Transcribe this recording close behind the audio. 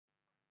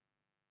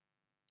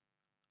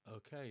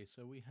Okay,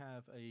 so we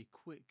have a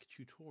quick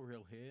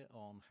tutorial here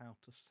on how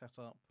to set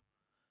up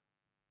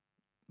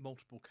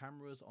multiple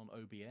cameras on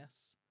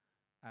OBS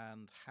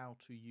and how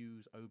to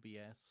use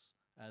OBS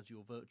as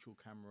your virtual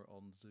camera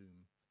on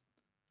Zoom.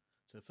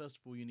 So first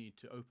of all, you need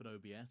to open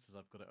OBS, as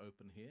I've got it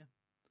open here.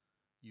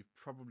 You've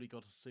probably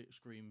got a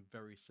screen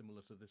very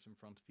similar to this in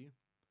front of you.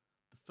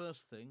 The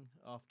first thing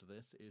after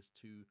this is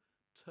to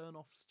turn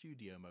off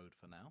studio mode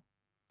for now.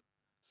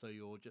 So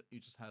you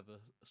just have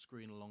a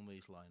screen along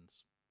these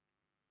lines.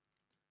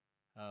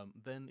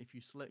 Then if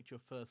you select your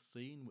first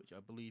scene, which I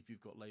believe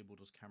you've got labelled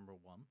as camera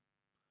 1,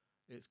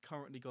 it's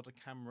currently got a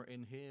camera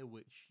in here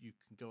which you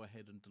can go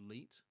ahead and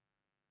delete.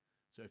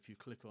 So if you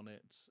click on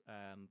it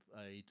and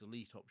a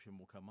delete option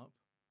will come up,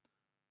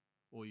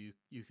 or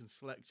you can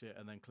select it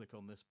and then click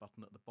on this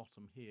button at the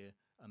bottom here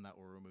and that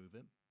will remove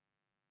it.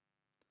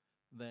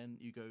 Then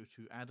you go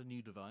to add a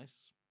new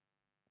device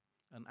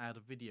and add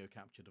a video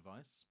capture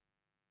device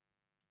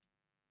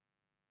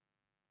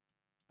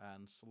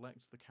and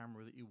select the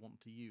camera that you want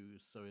to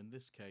use. So in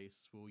this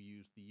case we'll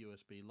use the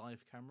USB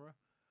live camera,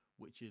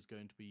 which is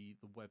going to be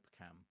the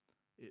webcam.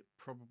 It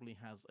probably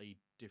has a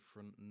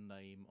different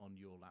name on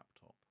your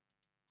laptop.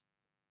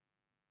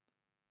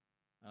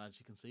 And as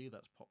you can see,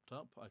 that's popped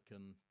up. I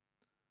can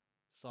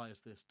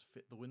size this to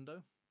fit the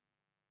window.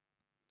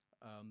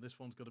 This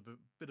one's got a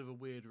bit of a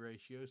weird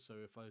ratio, so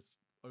if I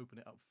open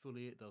it up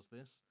fully it does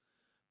this,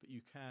 but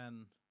you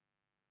can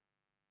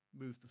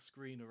move the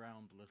screen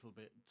around a little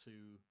bit to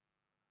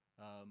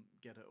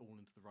get it all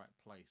into the right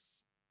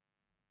place.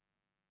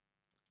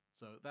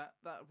 So that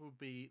would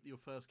be your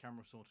first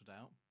camera sorted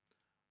out.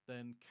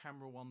 Then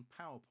camera 1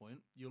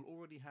 PowerPoint, you'll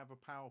already have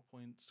a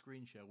PowerPoint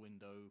screen share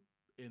window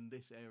in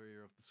this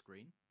area of the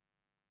screen,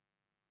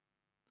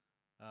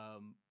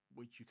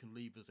 which you can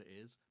leave as it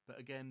is, but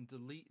again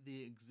delete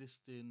the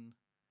existing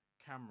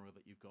camera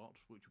that you've got,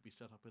 which will be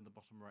set up in the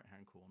bottom right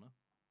hand corner,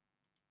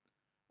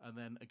 and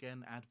then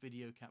again add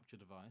video capture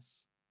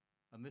device,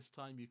 and this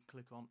time you can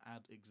click on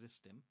add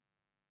existing,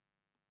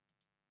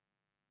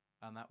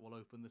 and that will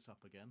open this up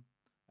again,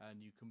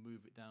 and you can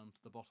move it down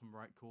to the bottom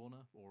right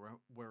corner or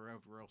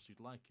wherever else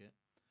you'd like it,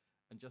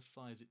 and just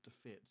size it to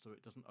fit so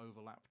it doesn't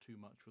overlap too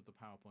much with the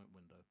PowerPoint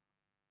window.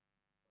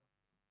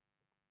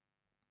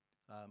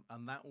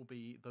 And that will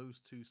be those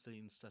two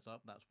scenes set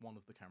up. That's one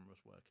of the cameras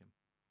working.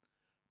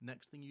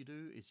 Next thing you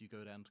do is you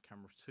go down to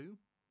camera 2.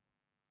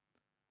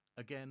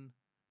 Again,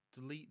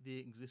 delete the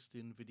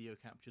existing video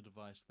capture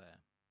device there.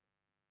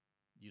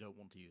 You don't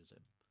want to use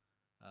it.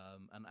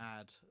 And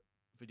add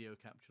video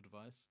capture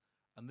device.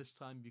 And this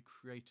time you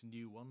create a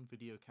new one,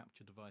 video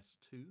capture device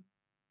 2.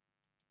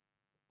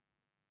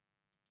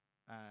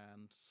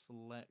 And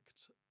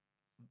select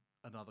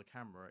another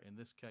camera. In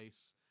this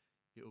case,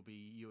 it will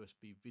be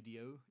USB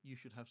video. You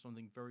should have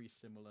something very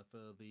similar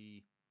for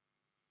the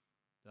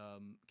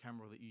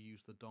camera that you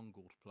use the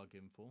dongle to plug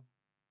in for.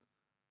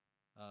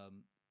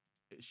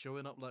 It's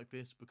showing up like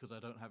this because I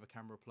don't have a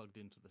camera plugged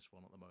into this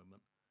one at the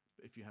moment.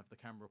 But if you have the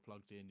camera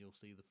plugged in, you'll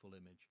see the full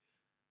image.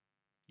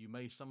 You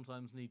may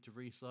sometimes need to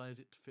resize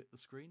it to fit the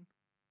screen,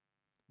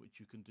 which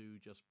you can do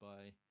just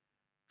by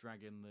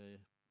dragging the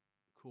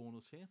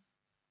corners here.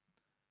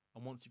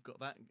 And once you've got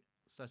that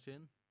set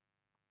in,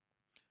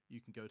 you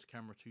can go to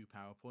camera 2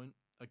 PowerPoint.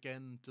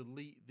 Again,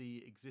 delete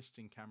the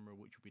existing camera,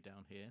 which will be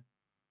down here,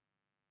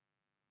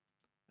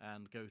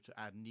 and go to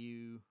add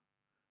new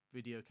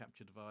video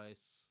capture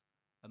device,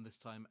 and this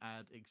time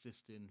add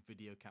existing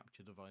video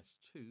capture device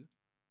 2.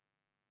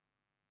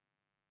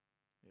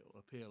 It will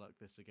appear like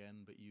this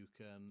again, but you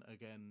can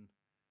again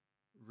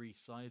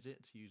resize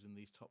it using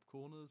these top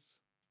corners.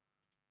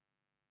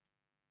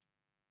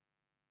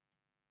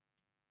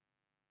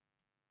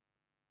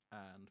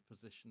 And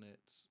position it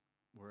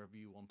wherever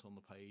you want on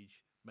the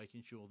page,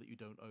 making sure that you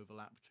don't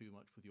overlap too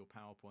much with your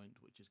PowerPoint,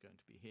 which is going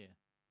to be here.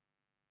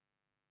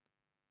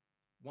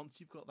 Once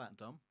you've got that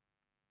done,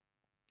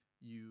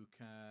 you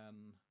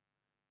can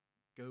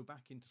go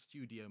back into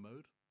studio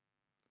mode.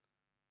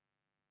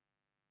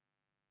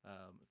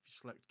 If you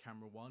select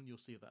camera 1, you'll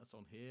see that's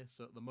on here.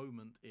 So at the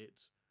moment,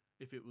 if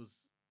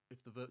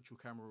the virtual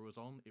camera was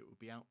on, it would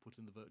be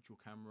outputting the virtual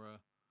camera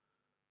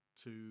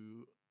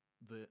to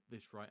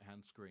this right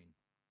hand screen,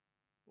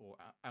 or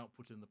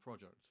outputting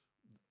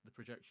the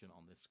projection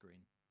on this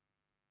screen.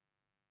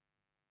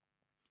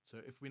 So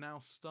if we now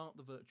start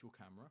the virtual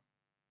camera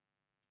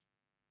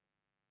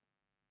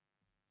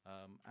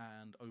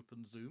and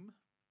open Zoom,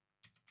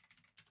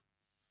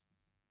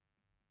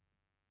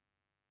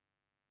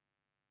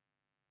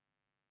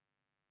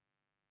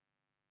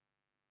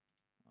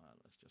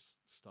 let's just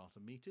start a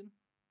meeting.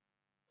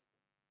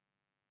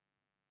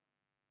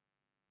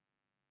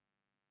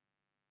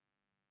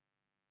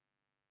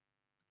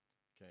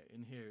 Okay,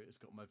 in here it's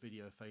got my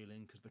video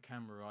failing because the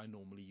camera I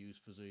normally use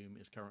for Zoom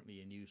is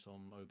currently in use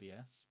on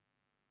OBS.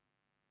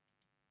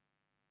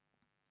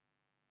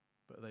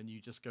 But then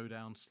you just go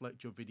down,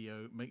 select your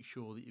video, make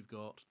sure that you've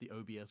got the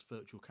OBS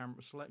Virtual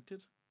Camera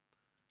selected,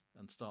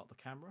 and start the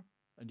camera.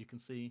 And you can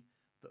see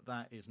that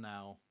that is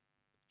now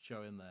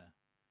showing there.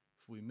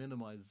 If we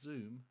minimize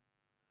zoom,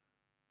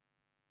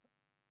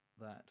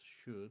 that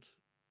should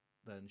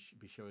then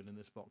be showing in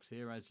this box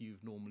here, as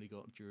you've normally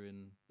got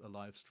during a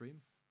live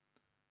stream.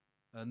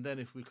 And then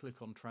if we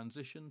click on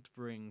transition to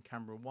bring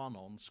camera 1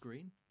 on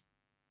screen,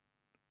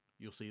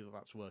 you'll see that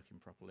that's working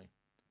properly.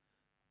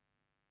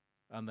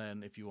 And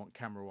then if you want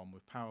camera 1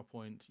 with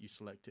PowerPoint, you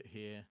select it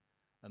here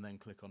and then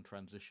click on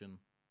transition.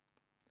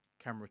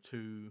 Camera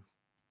 2,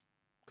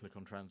 click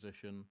on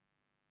transition.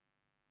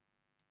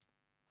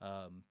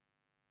 And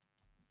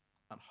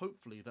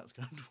hopefully that's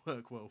going to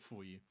work well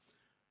for you.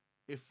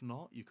 If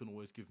not, you can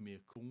always give me a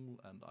call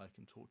and I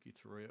can talk you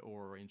through it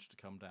or arrange to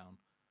come down.